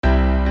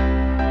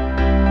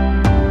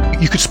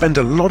You could spend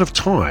a lot of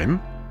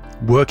time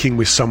working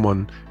with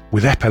someone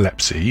with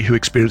epilepsy who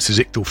experiences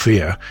ictal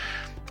fear,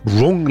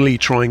 wrongly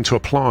trying to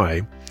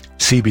apply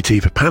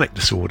CBT for panic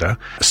disorder.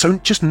 So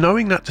just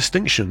knowing that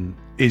distinction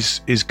is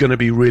going to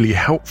be really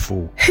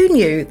helpful. Who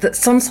knew that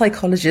some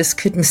psychologists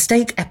could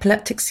mistake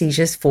epileptic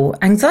seizures for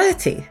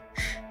anxiety?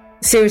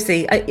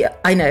 Seriously,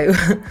 I know.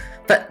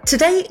 But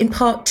today, in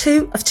part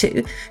 2 of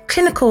 2,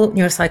 clinical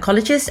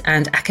neuropsychologist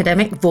and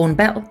academic Vaughan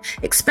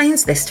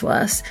explains this to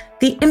us,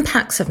 the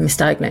impacts of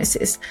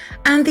misdiagnosis,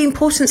 and the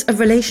importance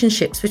of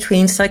relationships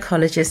between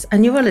psychologists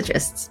and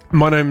neurologists.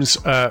 My name's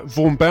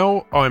Vaughan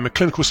Bell. I'm a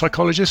clinical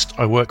psychologist.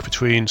 I work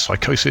between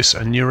psychosis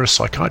and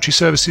neuropsychiatry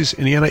services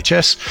in the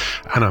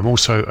NHS, and I'm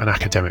also an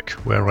academic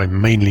where I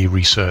mainly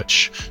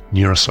research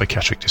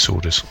neuropsychiatric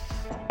disorders.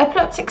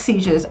 Epileptic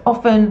seizures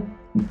often,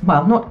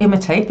 well, not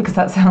imitate, because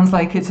that sounds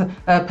like it's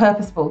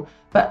purposeful,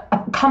 but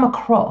come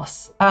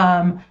across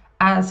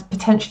as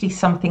potentially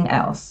something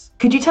else.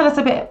 Could you tell us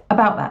a bit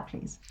about that,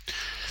 please?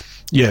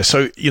 Yeah,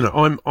 so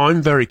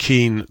I'm very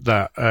keen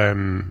that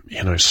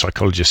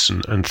psychologists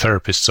and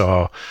therapists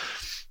are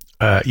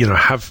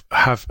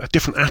have a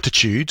different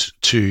attitude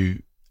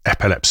to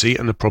epilepsy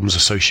and the problems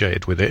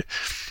associated with it.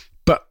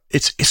 But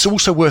it's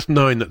also worth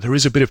knowing that there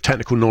is a bit of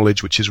technical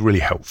knowledge which is really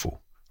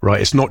helpful. Right,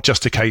 it's not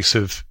just a case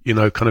of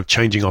kind of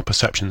changing our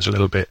perceptions a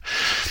little bit,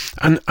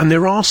 and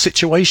there are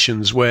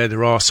situations where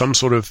there are some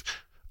sort of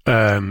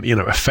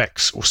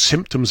effects or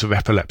symptoms of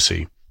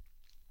epilepsy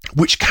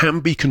which can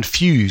be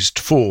confused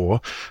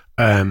for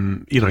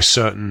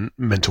certain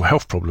mental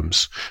health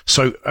problems.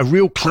 So a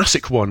real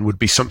classic one would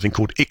be something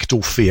called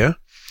ictal fear,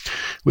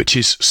 which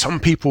is some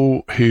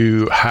people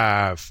who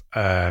have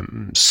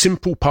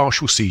simple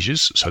partial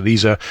seizures. So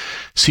these are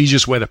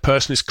seizures where the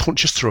person is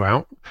conscious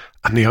throughout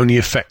and they only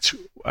affect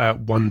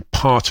one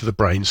part of the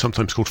brain,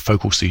 sometimes called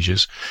focal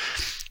seizures,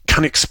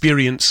 can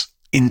experience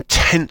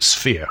intense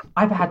fear.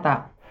 I've had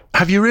that.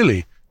 Have you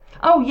really?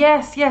 Oh,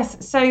 yes.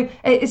 So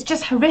it's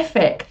just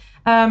horrific.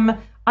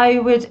 I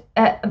would,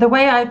 the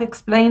way I've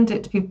explained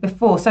it to people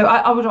before, so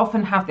I would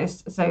often have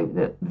this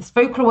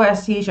focal aware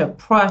seizure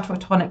prior to a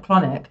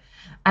tonic-clonic,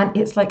 and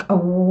it's like a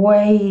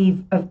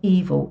wave of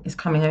evil is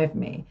coming over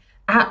me.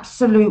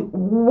 Absolute,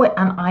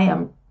 and I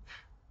am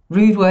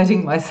rude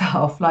wording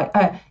myself,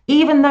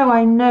 even though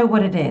I know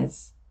what it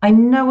is,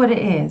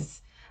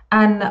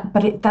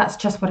 but that's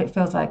just what it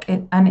feels like,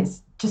 and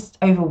it's just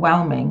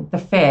overwhelming, the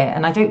fear,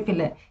 and I don't feel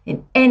it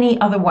in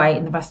any other way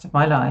in the rest of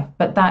my life,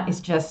 but that is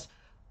just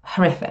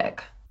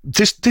horrific.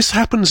 This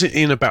happens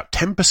in about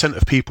 10%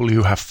 of people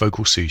who have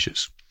focal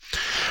seizures,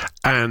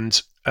 and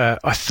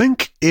I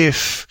think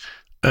if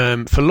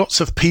for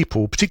lots of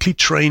people, particularly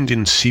trained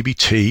in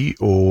CBT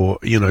or,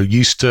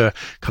 used to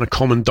kind of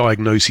common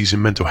diagnoses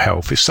in mental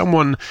health, if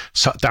someone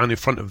sat down in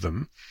front of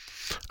them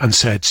and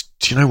said,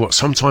 do you know what,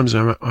 sometimes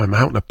I'm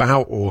out and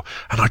about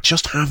and I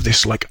just have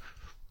this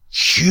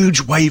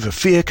huge wave of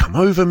fear come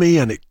over me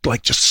and it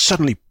just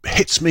suddenly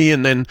hits me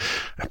and then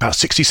about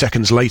 60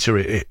 seconds later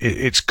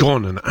it's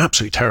gone and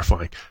absolutely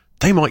terrifying.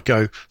 They might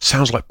go,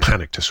 sounds like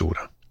panic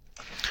disorder.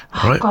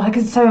 Oh, right? God, I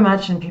can so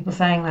imagine people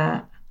saying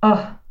that.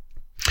 Oh.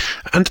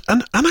 And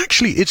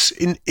actually, it's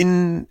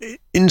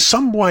in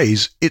some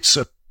ways it's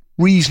a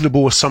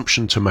reasonable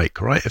assumption to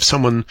make, right? If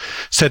someone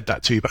said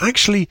that to you, but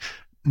actually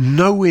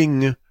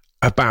knowing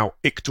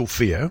about ictal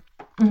fear,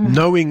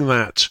 knowing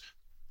that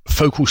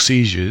focal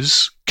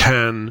seizures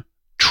can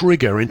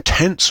trigger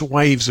intense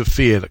waves of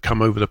fear that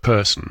come over the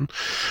person,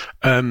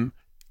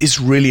 is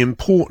really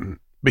important.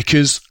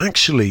 Because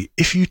actually,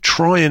 if you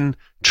try and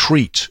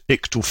treat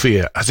ictal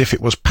fear as if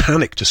it was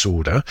panic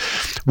disorder,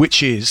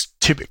 which is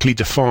typically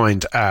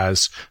defined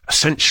as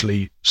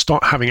essentially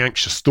start having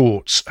anxious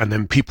thoughts and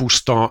then people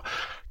start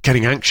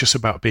getting anxious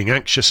about being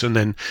anxious and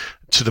then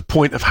to the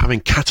point of having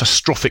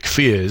catastrophic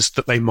fears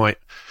that they might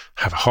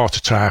have a heart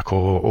attack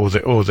or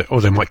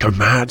they might go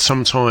mad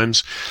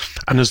sometimes.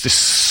 And there's this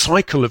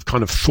cycle of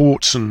kind of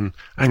thoughts and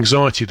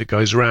anxiety that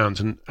goes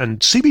around. And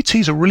CBT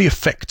is a really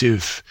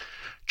effective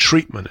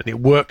treatment, and it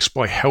works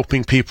by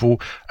helping people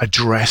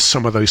address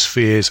some of those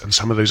fears and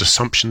some of those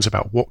assumptions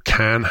about what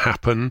can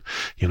happen.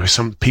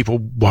 Some people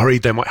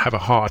worried they might have a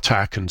heart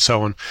attack and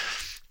so on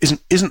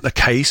isn't the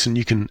case, and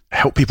you can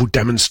help people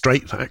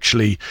demonstrate that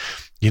actually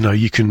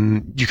you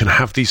can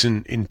have these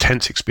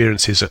intense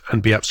experiences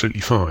and be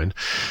absolutely fine.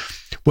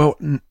 Well,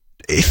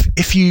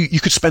 if you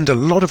could spend a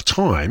lot of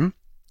time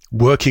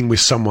working with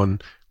someone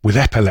with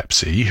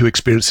epilepsy who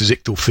experiences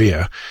ictal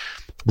fear,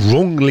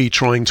 wrongly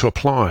trying to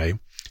apply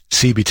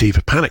CBT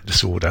for panic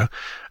disorder.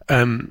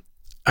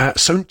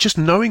 So just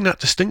knowing that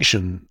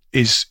distinction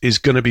is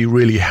going to be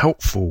really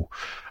helpful.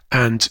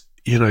 And,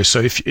 so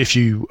if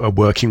you are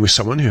working with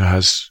someone who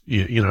has,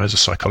 as a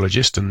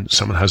psychologist and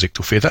someone has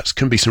ictal fear, that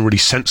can be some really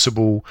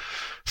sensible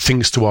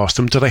things to ask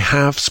them. Do they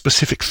have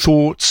specific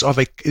thoughts?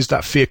 Is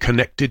that fear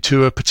connected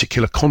to a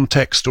particular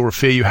context or a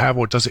fear you have,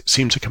 or does it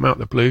seem to come out of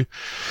the blue?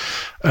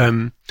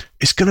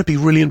 It's going to be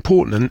really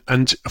important.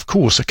 And of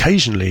course,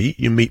 occasionally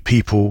you meet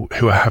people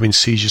who are having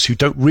seizures who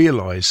don't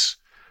realize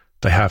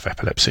they have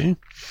epilepsy.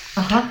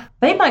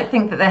 They might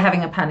think that they're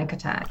having a panic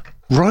attack.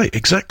 Right,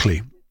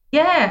 exactly.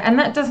 Yeah, and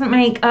that doesn't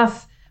make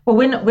us, well,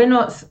 we're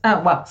not,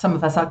 some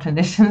of us are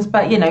clinicians,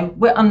 but,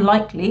 we're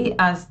unlikely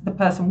as the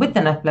person with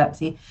an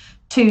epilepsy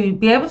to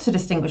be able to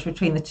distinguish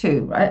between the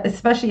two, right?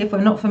 Especially if we're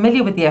not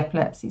familiar with the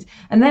epilepsies.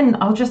 And then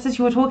just as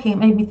you were talking, it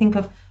made me think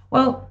of,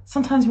 well,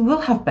 sometimes we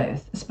will have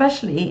both,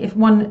 especially if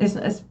one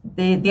isn't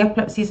the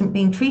epilepsy isn't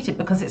being treated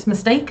because it's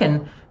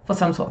mistaken for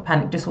some sort of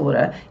panic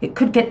disorder.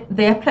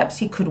 The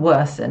epilepsy could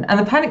worsen and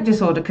the panic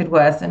disorder could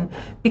worsen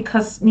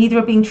because neither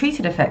are being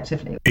treated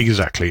effectively.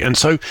 Exactly. And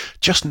so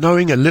just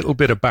knowing a little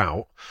bit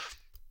about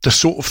the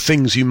sort of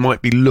things you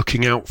might be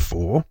looking out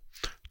for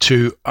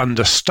to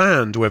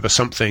understand whether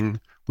something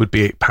would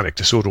be a panic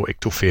disorder or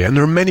ictal fear. And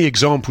there are many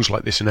examples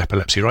like this in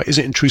epilepsy, right? Is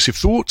it intrusive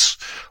thoughts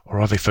or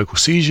are they focal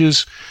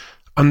seizures?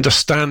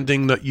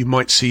 Understanding that you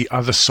might see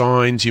other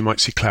signs, you might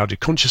see clouded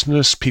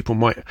consciousness. People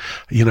might,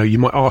 you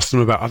might ask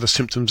them about other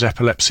symptoms,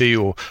 epilepsy,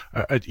 or,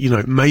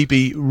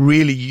 maybe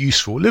really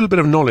useful. A little bit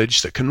of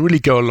knowledge that can really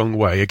go a long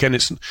way. Again,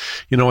 it's,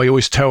 I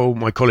always tell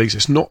my colleagues,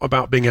 it's not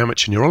about being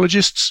amateur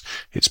neurologists.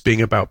 It's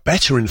being about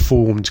better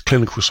informed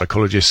clinical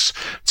psychologists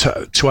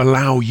to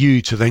allow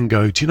you to then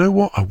go, do you know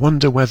what? I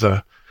wonder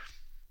whether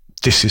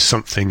this is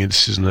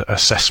an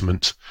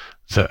assessment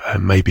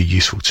that may be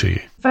useful to you.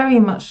 Very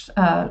much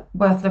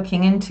worth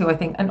looking into, I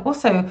think. And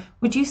also,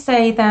 would you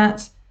say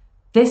that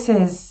this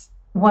is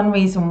one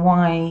reason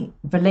why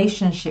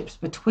relationships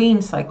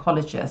between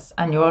psychologists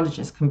and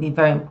neurologists can be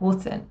very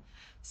important?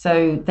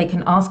 So they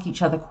can ask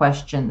each other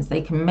questions,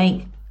 they can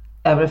make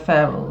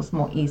referrals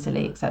more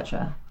easily,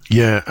 etc.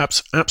 Yeah,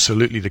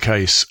 absolutely the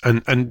case.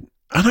 And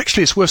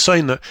actually, it's worth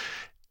saying that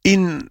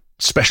in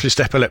specialist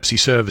epilepsy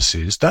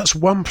services, that's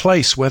one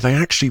place where they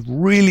actually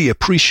really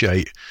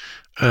appreciate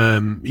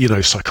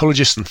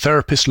psychologists and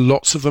therapists.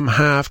 Lots of them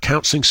have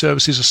counselling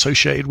services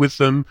associated with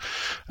them.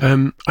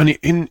 And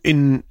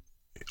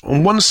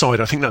on one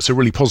side, I think that's a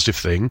really positive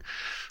thing.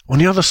 On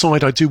the other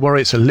side, I do worry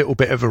it's a little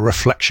bit of a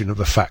reflection of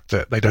the fact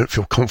that they don't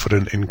feel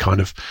confident in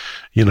kind of,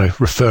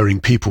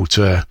 referring people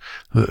to,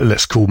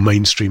 let's call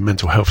mainstream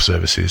mental health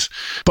services.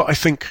 But I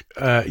think,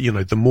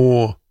 the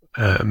more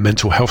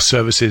mental health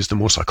services, the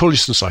more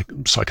psychologists and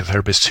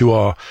psychotherapists who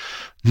are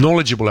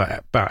knowledgeable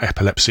about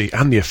epilepsy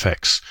and the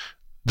effects,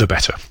 the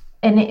better.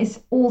 And it is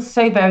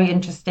also very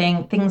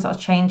interesting. Things are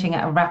changing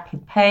at a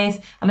rapid pace.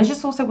 And I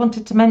just also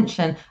wanted to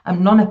mention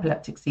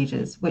non-epileptic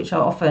seizures, which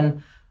are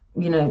often,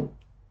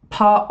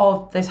 part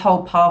of this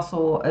whole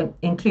parcel,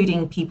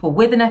 including people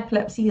with an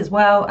epilepsy as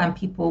well and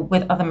people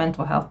with other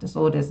mental health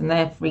disorders. And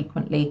they're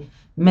frequently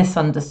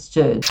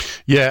misunderstood.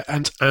 Yeah,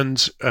 and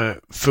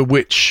for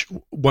which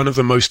one of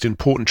the most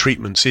important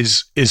treatments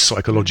is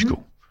psychological.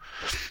 Mm-hmm.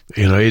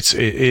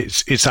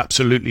 It's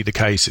absolutely the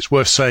case. It's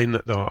worth saying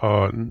that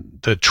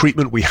the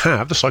treatment we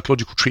have, the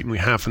psychological treatment we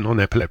have for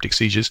non-epileptic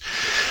seizures,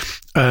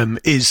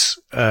 is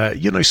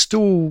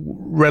still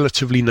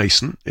relatively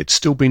nascent. It's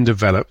still being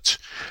developed,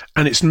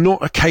 and it's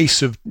not a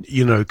case of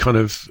when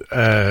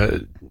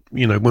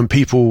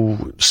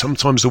people,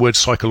 sometimes the word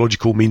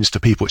psychological means to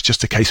people it's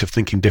just a case of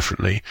thinking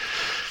differently.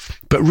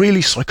 But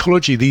really,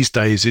 psychology these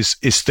days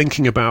is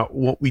thinking about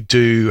what we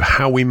do,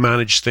 how we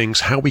manage things,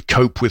 how we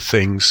cope with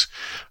things.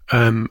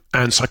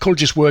 And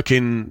psychologists work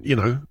in,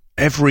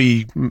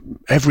 every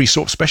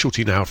sort of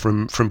specialty now,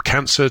 from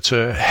cancer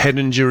to head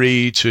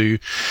injury to,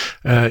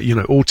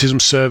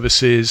 autism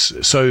services.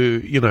 So,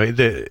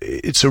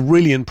 it's a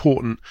really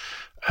important,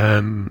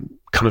 kind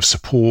of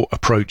support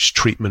approach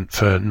treatment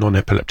for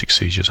non-epileptic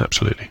seizures.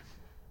 Absolutely.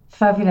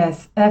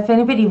 Fabulous. If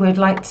anybody would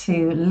like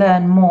to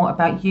learn more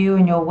about you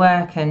and your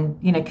work and,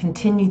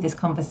 continue this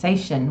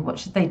conversation, what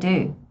should they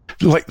do?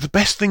 Like, the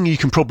best thing you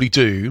can probably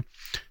do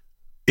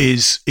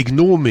is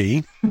ignore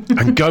me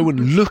and go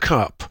and look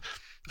up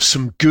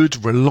some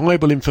good,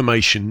 reliable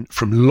information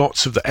from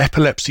lots of the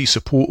epilepsy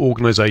support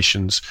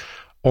organisations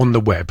on the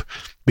web,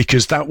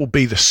 because that will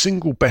be the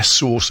single best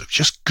source of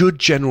just good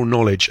general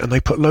knowledge. And they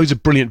put loads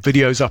of brilliant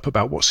videos up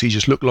about what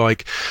seizures look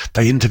like.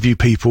 They interview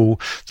people.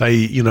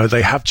 They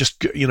have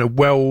just,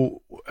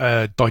 well,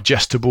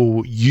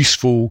 digestible,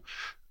 useful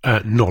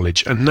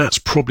knowledge. And that's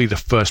probably the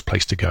first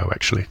place to go,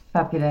 actually.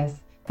 Fabulous.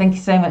 Thank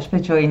you so much for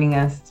joining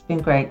us. It's been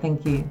great.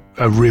 Thank you.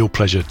 A real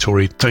pleasure,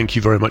 Tori. Thank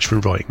you very much for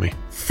inviting me.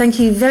 Thank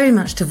you very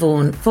much to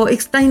Vaughan for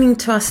explaining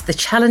to us the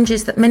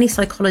challenges that many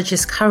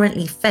psychologists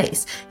currently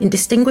face in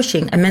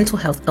distinguishing a mental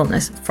health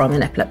illness from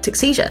an epileptic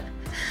seizure.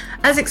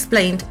 As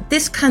explained,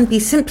 this can be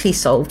simply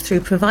solved through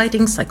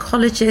providing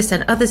psychologists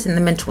and others in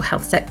the mental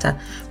health sector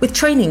with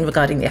training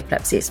regarding the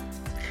epilepsies.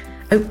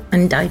 Oh,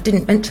 and I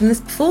didn't mention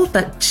this before,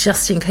 but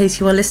just in case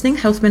you are listening,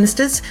 health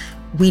ministers,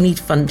 we need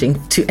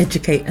funding to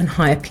educate and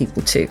hire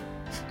people too.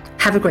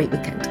 Have a great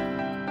weekend.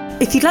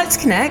 If you'd like to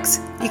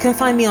connect, you can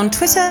find me on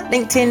Twitter,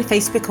 LinkedIn,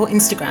 Facebook or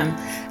Instagram.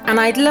 And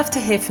I'd love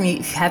to hear from you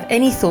if you have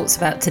any thoughts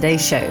about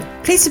today's show.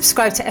 Please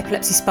subscribe to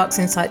Epilepsy Sparks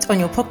Insights on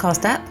your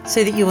podcast app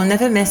so that you will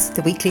never miss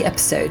the weekly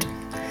episode.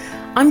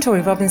 I'm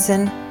Tori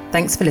Robinson.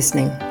 Thanks for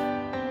listening.